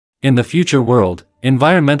In the future world,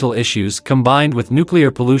 environmental issues combined with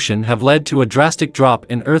nuclear pollution have led to a drastic drop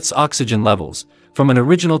in Earth's oxygen levels, from an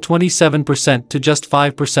original 27% to just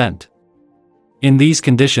 5%. In these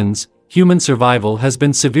conditions, human survival has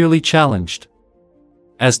been severely challenged.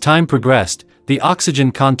 As time progressed, the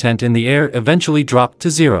oxygen content in the air eventually dropped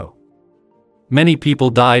to zero. Many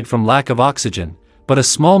people died from lack of oxygen, but a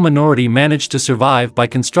small minority managed to survive by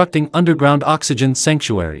constructing underground oxygen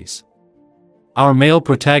sanctuaries. Our male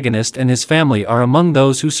protagonist and his family are among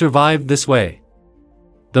those who survived this way.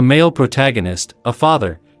 The male protagonist, a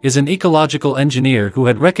father, is an ecological engineer who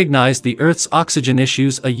had recognized the Earth's oxygen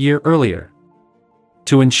issues a year earlier.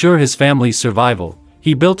 To ensure his family's survival,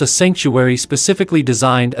 he built a sanctuary specifically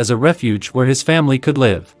designed as a refuge where his family could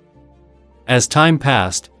live. As time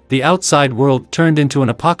passed, the outside world turned into an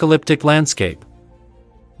apocalyptic landscape.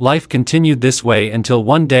 Life continued this way until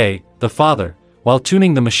one day, the father, while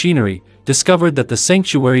tuning the machinery, discovered that the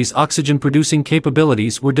sanctuary's oxygen-producing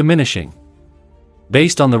capabilities were diminishing.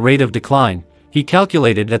 Based on the rate of decline, he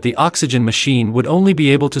calculated that the oxygen machine would only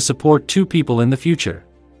be able to support 2 people in the future.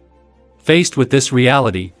 Faced with this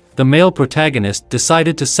reality, the male protagonist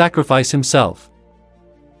decided to sacrifice himself.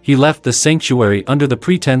 He left the sanctuary under the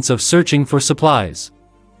pretense of searching for supplies.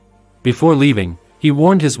 Before leaving, he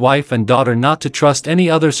warned his wife and daughter not to trust any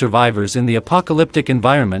other survivors in the apocalyptic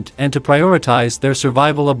environment and to prioritize their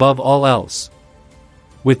survival above all else.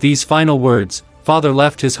 With these final words, father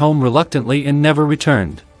left his home reluctantly and never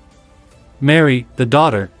returned. Mary, the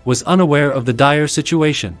daughter, was unaware of the dire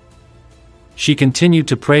situation. She continued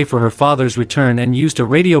to pray for her father's return and used a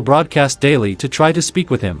radio broadcast daily to try to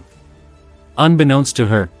speak with him. Unbeknownst to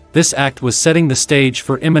her, this act was setting the stage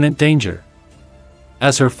for imminent danger.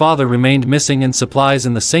 As her father remained missing and supplies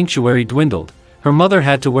in the sanctuary dwindled, her mother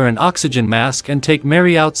had to wear an oxygen mask and take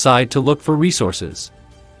Mary outside to look for resources.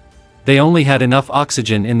 They only had enough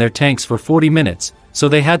oxygen in their tanks for 40 minutes, so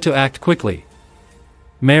they had to act quickly.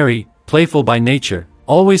 Mary, playful by nature,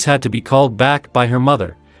 always had to be called back by her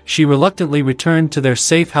mother. She reluctantly returned to their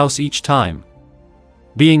safe house each time.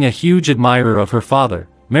 Being a huge admirer of her father,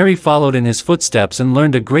 Mary followed in his footsteps and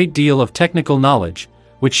learned a great deal of technical knowledge,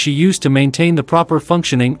 which she used to maintain the proper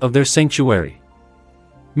functioning of their sanctuary.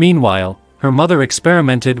 Meanwhile, her mother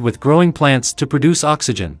experimented with growing plants to produce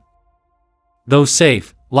oxygen. Though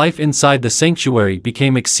safe, life inside the sanctuary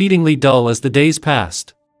became exceedingly dull as the days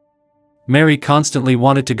passed. Mary constantly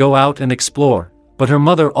wanted to go out and explore, but her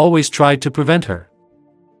mother always tried to prevent her.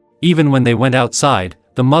 Even when they went outside,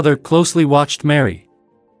 the mother closely watched Mary.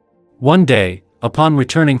 One day, upon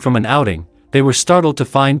returning from an outing, they were startled to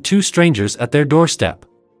find 2 strangers at their doorstep.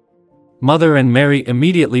 Mother and Mary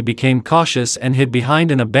immediately became cautious and hid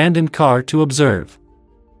behind an abandoned car to observe.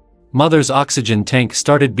 Mother's oxygen tank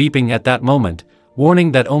started beeping at that moment,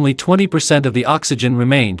 warning that only 20% of the oxygen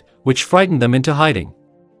remained, which frightened them into hiding.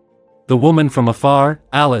 The woman from afar,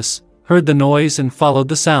 Alice, heard the noise and followed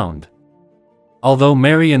the sound. Although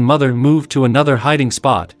Mary and Mother moved to another hiding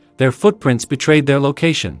spot, their footprints betrayed their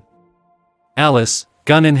location. Alice,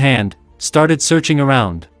 gun in hand, started searching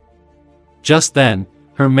around. Just then,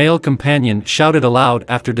 her male companion shouted aloud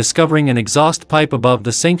after discovering an exhaust pipe above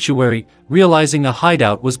the sanctuary, realizing a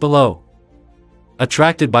hideout was below.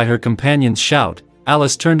 Attracted by her companion's shout,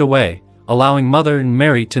 Alice turned away, allowing Mother and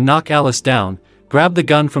Mary to knock Alice down, grab the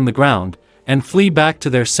gun from the ground, and flee back to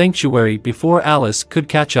their sanctuary before Alice could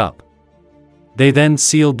catch up. They then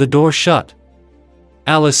sealed the door shut.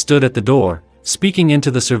 Alice stood at the door, speaking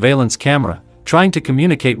into the surveillance camera, trying to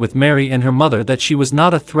communicate with Mary and her mother that she was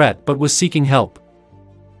not a threat but was seeking help.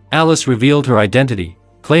 Alice revealed her identity,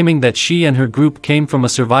 claiming that she and her group came from a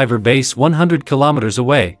survivor base 100 kilometers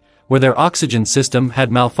away, where their oxygen system had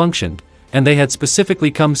malfunctioned, and they had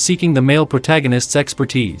specifically come seeking the male protagonist's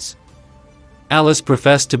expertise. Alice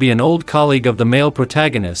professed to be an old colleague of the male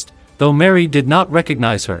protagonist, though Mary did not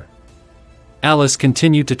recognize her. Alice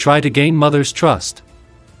continued to try to gain Mother's trust.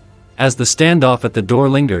 As the standoff at the door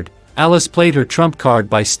lingered, Alice played her trump card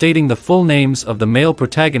by stating the full names of the male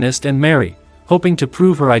protagonist and Mary, hoping to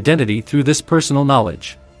prove her identity through this personal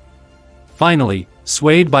knowledge. Finally,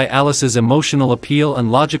 swayed by Alice's emotional appeal and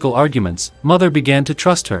logical arguments, Mother began to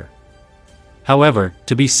trust her. However,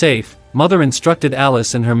 to be safe, Mother instructed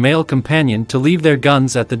Alice and her male companion to leave their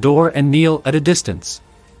guns at the door and kneel at a distance.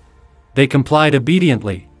 They complied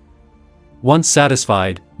obediently. Once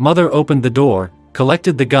satisfied, Mother opened the door,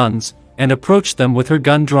 collected the guns, and approached them with her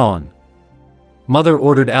gun drawn. Mother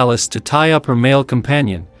ordered Alice to tie up her male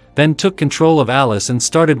companion, then took control of Alice and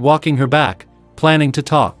started walking her back, planning to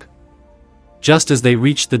talk. Just as they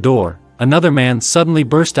reached the door, another man suddenly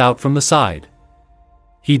burst out from the side.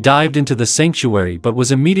 He dived into the sanctuary but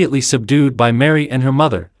was immediately subdued by Mary and her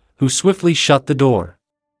mother, who swiftly shut the door.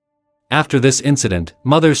 After this incident,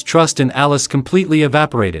 Mother's trust in Alice completely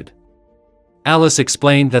evaporated. Alice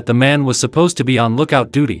explained that the man was supposed to be on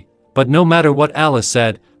lookout duty, but no matter what Alice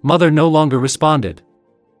said, Mother no longer responded.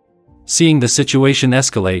 Seeing the situation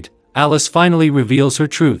escalate, Alice finally reveals her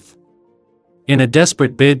truth. In a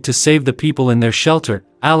desperate bid to save the people in their shelter,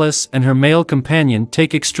 Alice and her male companion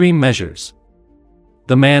take extreme measures.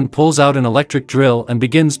 The man pulls out an electric drill and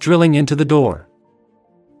begins drilling into the door.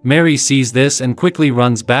 Mary sees this and quickly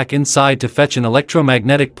runs back inside to fetch an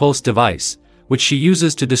electromagnetic pulse device, which she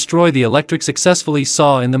uses to destroy the electric successfully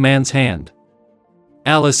saw in the man's hand.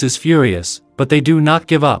 Alice is furious, but they do not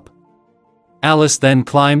give up. Alice then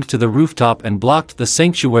climbed to the rooftop and blocked the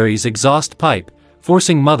sanctuary's exhaust pipe,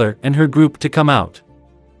 forcing Mother and her group to come out.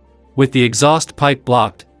 With the exhaust pipe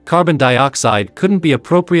blocked, carbon dioxide couldn't be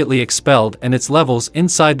appropriately expelled and its levels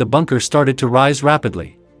inside the bunker started to rise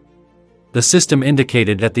rapidly. The system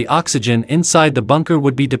indicated that the oxygen inside the bunker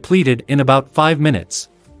would be depleted in about 5 minutes.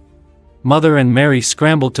 Mother and Mary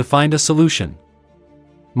scrambled to find a solution.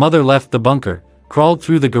 Mother left the bunker, crawled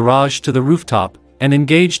through the garage to the rooftop, and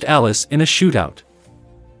engaged Alice in a shootout.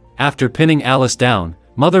 After pinning Alice down,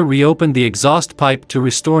 Mother reopened the exhaust pipe to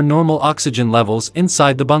restore normal oxygen levels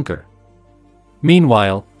inside the bunker.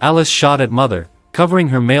 Meanwhile, Alice shot at Mother, covering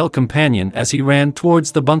her male companion as he ran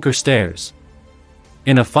towards the bunker stairs.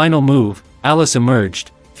 In a final move, Alice emerged,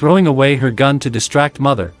 throwing away her gun to distract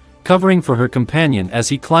Mother, covering for her companion as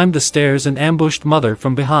he climbed the stairs and ambushed Mother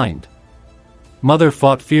from behind. Mother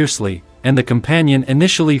fought fiercely, and the companion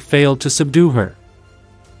initially failed to subdue her.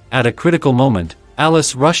 At a critical moment,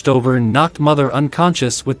 Alice rushed over and knocked Mother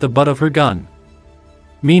unconscious with the butt of her gun.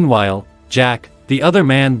 Meanwhile, Jack, the other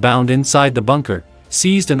man bound inside the bunker,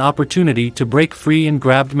 seized an opportunity to break free and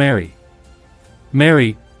grabbed Mary.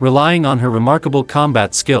 Mary, relying on her remarkable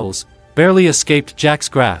combat skills, barely escaped Jack's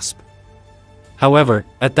grasp. However,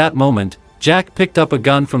 at that moment, Jack picked up a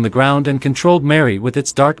gun from the ground and controlled Mary with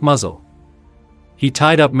its dark muzzle. He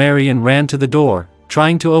tied up Mary and ran to the door,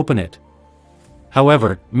 trying to open it.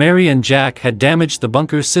 However, Mary and Jack had damaged the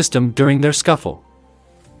bunker's system during their scuffle.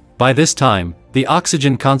 By this time, the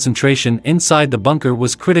oxygen concentration inside the bunker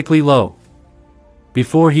was critically low.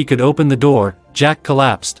 Before he could open the door, Jack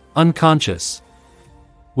collapsed, unconscious.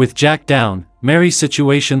 With Jack down, Mary's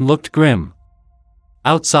situation looked grim.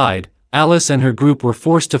 Outside, Alice and her group were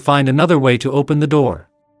forced to find another way to open the door.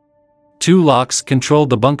 2 locks controlled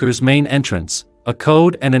the bunker's main entrance, a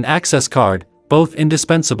code and an access card, both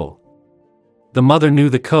indispensable. The mother knew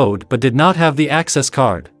the code but did not have the access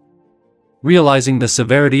card. Realizing the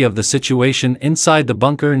severity of the situation inside the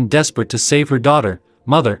bunker and desperate to save her daughter,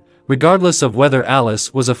 Mother, regardless of whether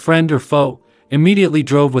Alice was a friend or foe, immediately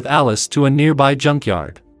drove with Alice to a nearby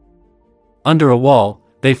junkyard. Under a wall,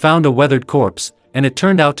 they found a weathered corpse, and it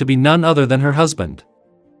turned out to be none other than her husband.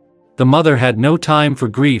 The mother had no time for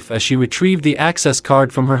grief as she retrieved the access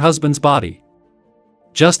card from her husband's body.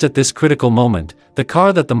 Just at this critical moment, the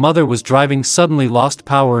car that the mother was driving suddenly lost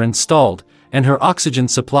power and stalled, and her oxygen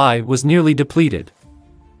supply was nearly depleted.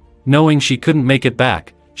 Knowing she couldn't make it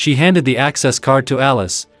back, she handed the access card to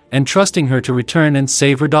Alice, entrusting her to return and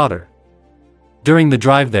save her daughter. During the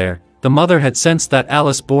drive there, the mother had sensed that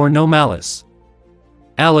Alice bore no malice.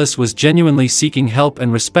 Alice was genuinely seeking help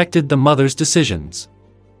and respected the mother's decisions.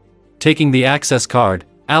 Taking the access card,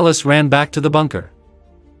 Alice ran back to the bunker.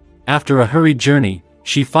 After a hurried journey,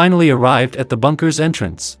 she finally arrived at the bunker's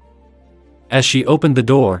entrance. As she opened the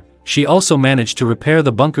door, she also managed to repair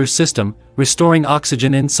the bunker's system, restoring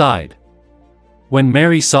oxygen inside. When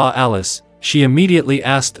Mary saw Alice, she immediately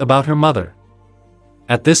asked about her mother.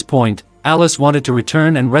 At this point, Alice wanted to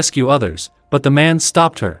return and rescue others, but the man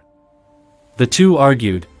stopped her. The two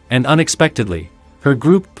argued, and unexpectedly, her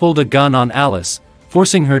group pulled a gun on Alice,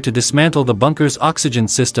 forcing her to dismantle the bunker's oxygen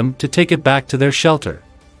system to take it back to their shelter.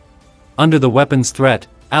 Under the weapon's threat,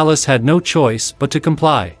 Alice had no choice but to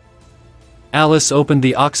comply. Alice opened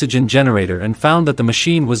the oxygen generator and found that the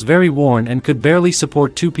machine was very worn and could barely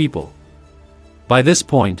support 2 people. By this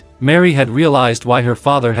point, Mary had realized why her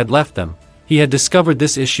father had left them. He had discovered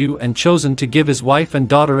this issue and chosen to give his wife and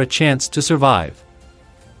daughter a chance to survive.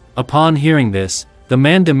 Upon hearing this, the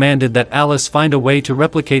man demanded that Alice find a way to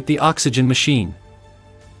replicate the oxygen machine.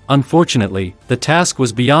 Unfortunately, the task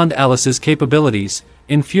was beyond Alice's capabilities,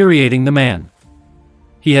 infuriating the man.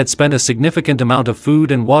 He had spent a significant amount of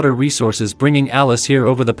food and water resources bringing Alice here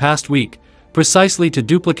over the past week, precisely to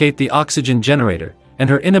duplicate the oxygen generator, and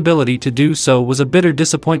her inability to do so was a bitter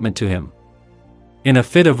disappointment to him. In a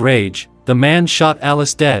fit of rage, the man shot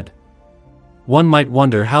Alice dead. One might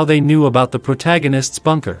wonder how they knew about the protagonist's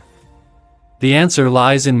bunker. The answer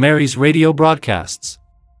lies in Mary's radio broadcasts.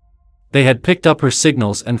 They had picked up her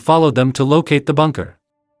signals and followed them to locate the bunker.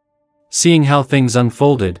 Seeing how things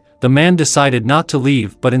unfolded, the man decided not to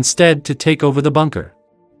leave but instead to take over the bunker.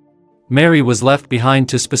 Mary was left behind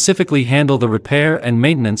to specifically handle the repair and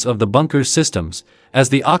maintenance of the bunker's systems, as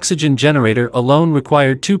the oxygen generator alone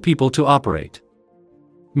required 2 people to operate.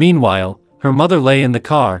 Meanwhile, her mother lay in the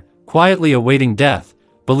car, quietly awaiting death,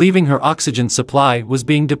 believing her oxygen supply was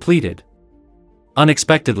being depleted.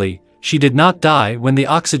 Unexpectedly, she did not die when the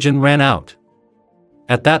oxygen ran out.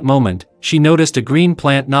 At that moment, she noticed a green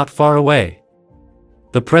plant not far away.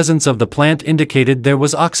 The presence of the plant indicated there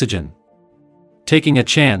was oxygen. Taking a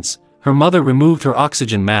chance, her mother removed her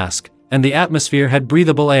oxygen mask, and the atmosphere had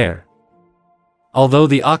breathable air. Although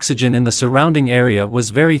the oxygen in the surrounding area was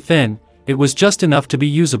very thin, it was just enough to be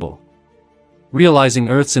usable. Realizing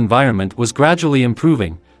Earth's environment was gradually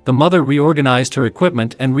improving, the mother reorganized her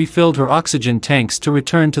equipment and refilled her oxygen tanks to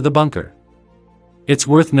return to the bunker. It's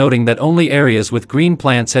worth noting that only areas with green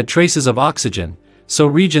plants had traces of oxygen, so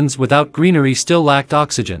regions without greenery still lacked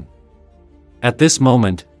oxygen. At this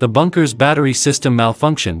moment, the bunker's battery system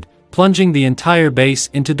malfunctioned, plunging the entire base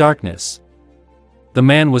into darkness. The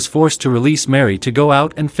man was forced to release Mary to go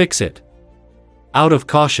out and fix it. Out of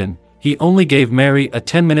caution, he only gave Mary a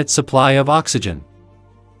 10-minute supply of oxygen.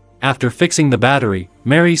 After fixing the battery,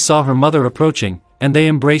 Mary saw her mother approaching, and they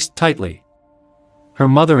embraced tightly. Her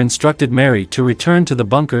mother instructed Mary to return to the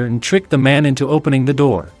bunker and trick the man into opening the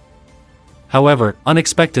door. However,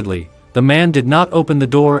 unexpectedly, the man did not open the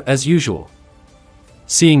door as usual.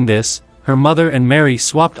 Seeing this, her mother and Mary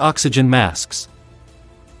swapped oxygen masks.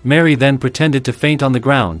 Mary then pretended to faint on the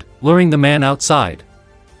ground, luring the man outside.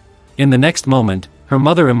 In the next moment, her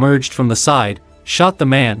mother emerged from the side, shot the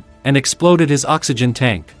man, and exploded his oxygen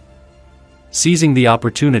tank. Seizing the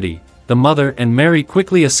opportunity, the mother and Mary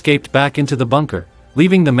quickly escaped back into the bunker,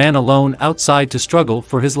 leaving the man alone outside to struggle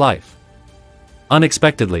for his life.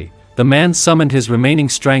 Unexpectedly, the man summoned his remaining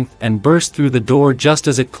strength and burst through the door just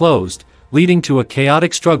as it closed, leading to a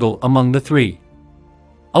chaotic struggle among the 3.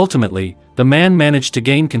 Ultimately, the man managed to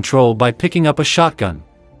gain control by picking up a shotgun.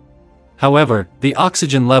 However, the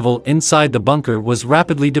oxygen level inside the bunker was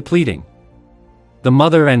rapidly depleting. The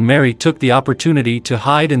mother and Mary took the opportunity to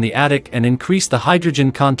hide in the attic and increase the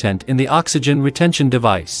hydrogen content in the oxygen retention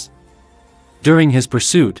device. During his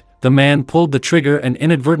pursuit, the man pulled the trigger and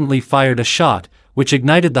inadvertently fired a shot, which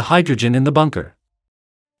ignited the hydrogen in the bunker.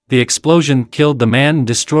 The explosion killed the man and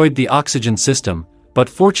destroyed the oxygen system, but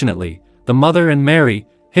fortunately, the mother and Mary,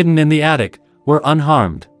 hidden in the attic, were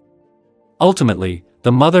unharmed. Ultimately,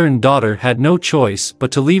 the mother and daughter had no choice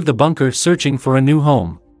but to leave the bunker searching for a new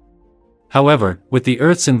home. However, with the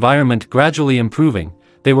Earth's environment gradually improving,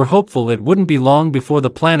 they were hopeful it wouldn't be long before the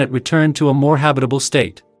planet returned to a more habitable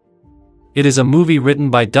state. It is a movie written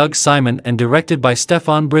by Doug Simon and directed by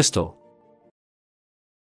Stefan Bristol.